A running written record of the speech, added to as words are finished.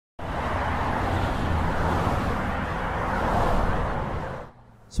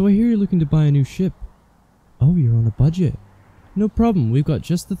So I hear you're looking to buy a new ship. Oh, you're on a budget. No problem, we've got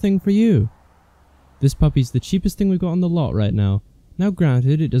just the thing for you. This puppy's the cheapest thing we've got on the lot right now. Now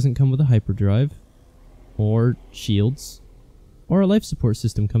granted, it doesn't come with a hyperdrive, or shields, or a life support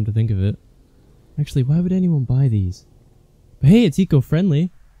system, come to think of it. Actually, why would anyone buy these? But hey, it's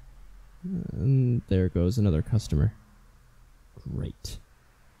eco-friendly. And there goes another customer. Great.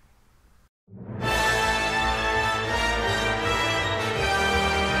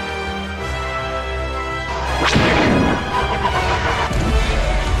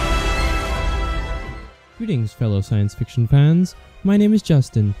 Greetings, fellow science fiction fans. My name is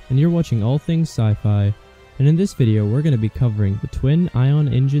Justin, and you're watching All Things Sci-Fi. And in this video, we're going to be covering the Twin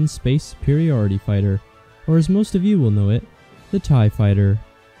Ion Engine Space Superiority Fighter, or as most of you will know it, the TIE Fighter.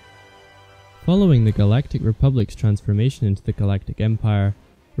 Following the Galactic Republic's transformation into the Galactic Empire,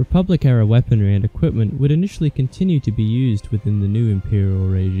 Republic-era weaponry and equipment would initially continue to be used within the new Imperial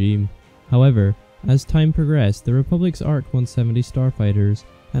regime. However, as time progressed, the Republic's ARC-170 starfighters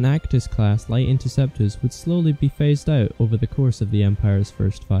and Actis-class light interceptors would slowly be phased out over the course of the Empire's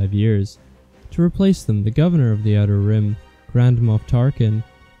first 5 years. To replace them, the Governor of the Outer Rim, Grand Moff Tarkin,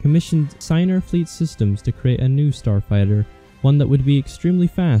 commissioned Signer Fleet Systems to create a new starfighter, one that would be extremely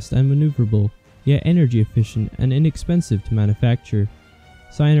fast and maneuverable, yet energy efficient and inexpensive to manufacture.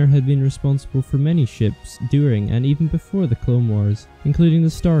 Signer had been responsible for many ships during and even before the Clone Wars, including the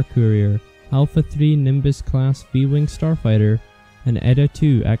Star Courier, Alpha 3 Nimbus-class V-Wing starfighter, and Edda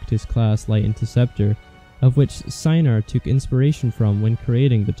 2 Actis-class light interceptor, of which Signer took inspiration from when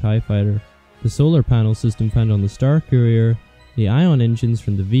creating the TIE Fighter. The solar panel system found on the Star Courier, the ion engines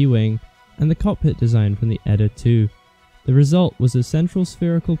from the V-Wing, and the cockpit design from the Edda 2. The result was a central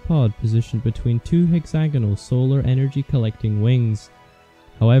spherical pod positioned between two hexagonal solar energy collecting wings.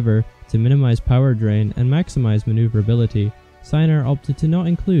 However, to minimize power drain and maximize maneuverability, Signer opted to not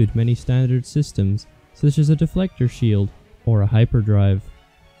include many standard systems, such as a deflector shield or a hyperdrive.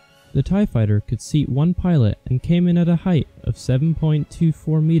 The TIE Fighter could seat one pilot and came in at a height of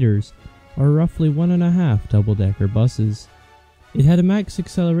 7.24 meters, or roughly 1.5 double-decker buses. It had a max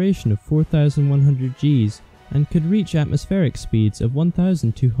acceleration of 4,100 Gs and could reach atmospheric speeds of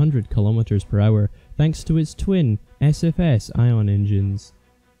 1,200 km per hour thanks to its twin SFS ion engines.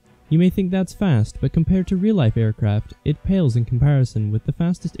 You may think that's fast, but compared to real-life aircraft, it pales in comparison with the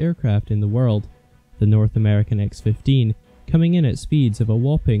fastest aircraft in the world, the North American X-15, coming in at speeds of a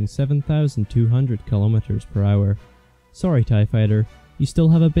whopping 7,200 km per hour. Sorry, TIE Fighter, you still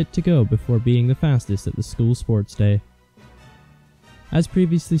have a bit to go before being the fastest at the school sports day. As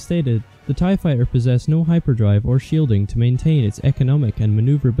previously stated, the TIE Fighter possessed no hyperdrive or shielding to maintain its economic and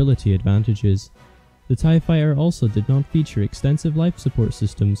maneuverability advantages. The TIE Fighter also did not feature extensive life support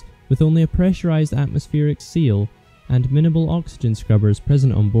systems with only a pressurized atmospheric seal and minimal oxygen scrubbers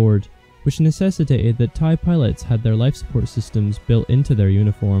present on board, which necessitated that TIE pilots had their life support systems built into their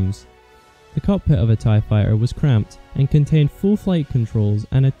uniforms. The cockpit of a TIE Fighter was cramped and contained full flight controls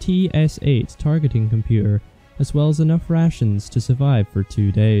and a TS-8 targeting computer, as well as enough rations to survive for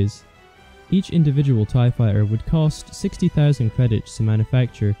 2 days. Each individual TIE Fighter would cost 60,000 credits to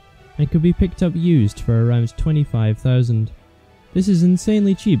manufacture and could be picked up used for around 25,000. This is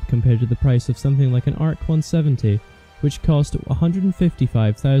insanely cheap compared to the price of something like an ARC-170, which cost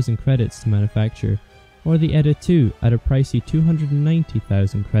 155,000 credits to manufacture, or the Edda 2 at a pricey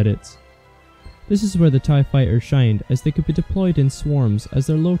 290,000 credits. This is where the TIE Fighter shined, as they could be deployed in swarms, as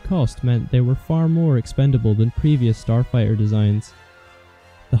their low cost meant they were far more expendable than previous starfighter designs.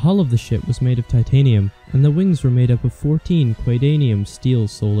 The hull of the ship was made of titanium, and the wings were made up of 14 quadanium steel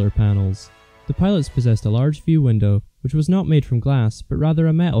solar panels. The pilots possessed a large view window, which was not made from glass, but rather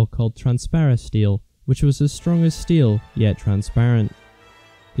a metal called transparent steel, which was as strong as steel, yet transparent.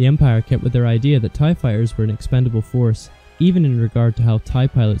 The Empire kept with their idea that TIE Fighters were an expendable force, even in regard to how TIE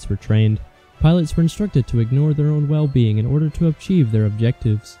pilots were trained. Pilots were instructed to ignore their own well-being in order to achieve their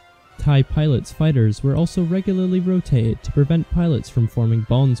objectives. TIE pilots' fighters were also regularly rotated to prevent pilots from forming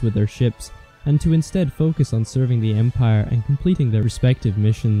bonds with their ships, and to instead focus on serving the Empire and completing their respective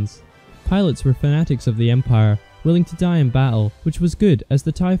missions. Pilots were fanatics of the Empire, willing to die in battle, which was good as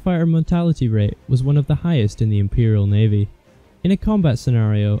the TIE Fighter mortality rate was one of the highest in the Imperial Navy. In a combat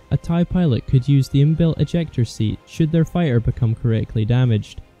scenario, a TIE pilot could use the inbuilt ejector seat should their fighter become critically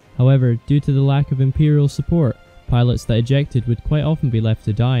damaged. However, due to the lack of Imperial support, pilots that ejected would quite often be left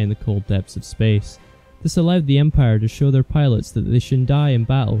to die in the cold depths of space. This allowed the Empire to show their pilots that they should die in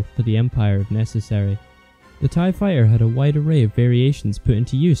battle for the Empire if necessary. The TIE Fighter had a wide array of variations put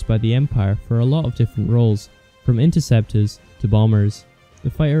into use by the Empire for a lot of different roles, from interceptors to bombers.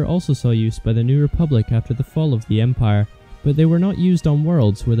 The fighter also saw use by the New Republic after the fall of the Empire, but they were not used on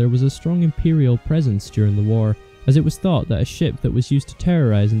worlds where there was a strong Imperial presence during the war, as it was thought that a ship that was used to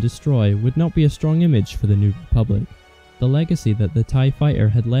terrorize and destroy would not be a strong image for the New Republic. The legacy that the TIE Fighter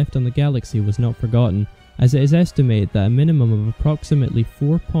had left on the galaxy was not forgotten, as it is estimated that a minimum of approximately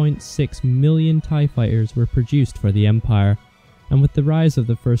 4.6 million TIE Fighters were produced for the Empire, and with the rise of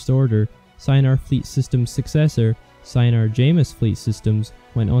the First Order, Sienar Fleet Systems' successor, Sienar Jameis Fleet Systems,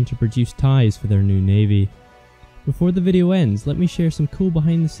 went on to produce TIEs for their new navy. Before the video ends, let me share some cool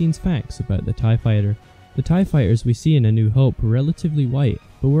behind the scenes facts about the TIE Fighter. The TIE Fighters we see in A New Hope were relatively white,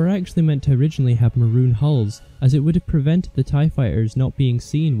 but were actually meant to originally have maroon hulls, as it would have prevented the TIE Fighters not being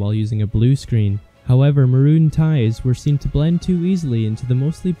seen while using a blue screen. However, maroon TIEs were seen to blend too easily into the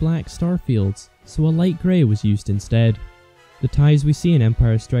mostly black starfields, so a light grey was used instead. The TIEs we see in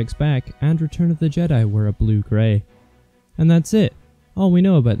Empire Strikes Back and Return of the Jedi were a blue-grey. And that's it, all we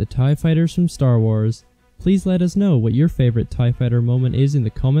know about the TIE Fighters from Star Wars. Please let us know what your favourite TIE Fighter moment is in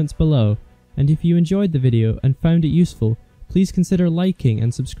the comments below, and if you enjoyed the video and found it useful, please consider liking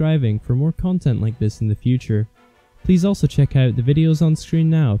and subscribing for more content like this in the future. Please also check out the videos on screen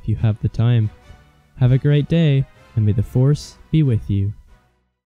now if you have the time. Have a great day, and may the Force be with you.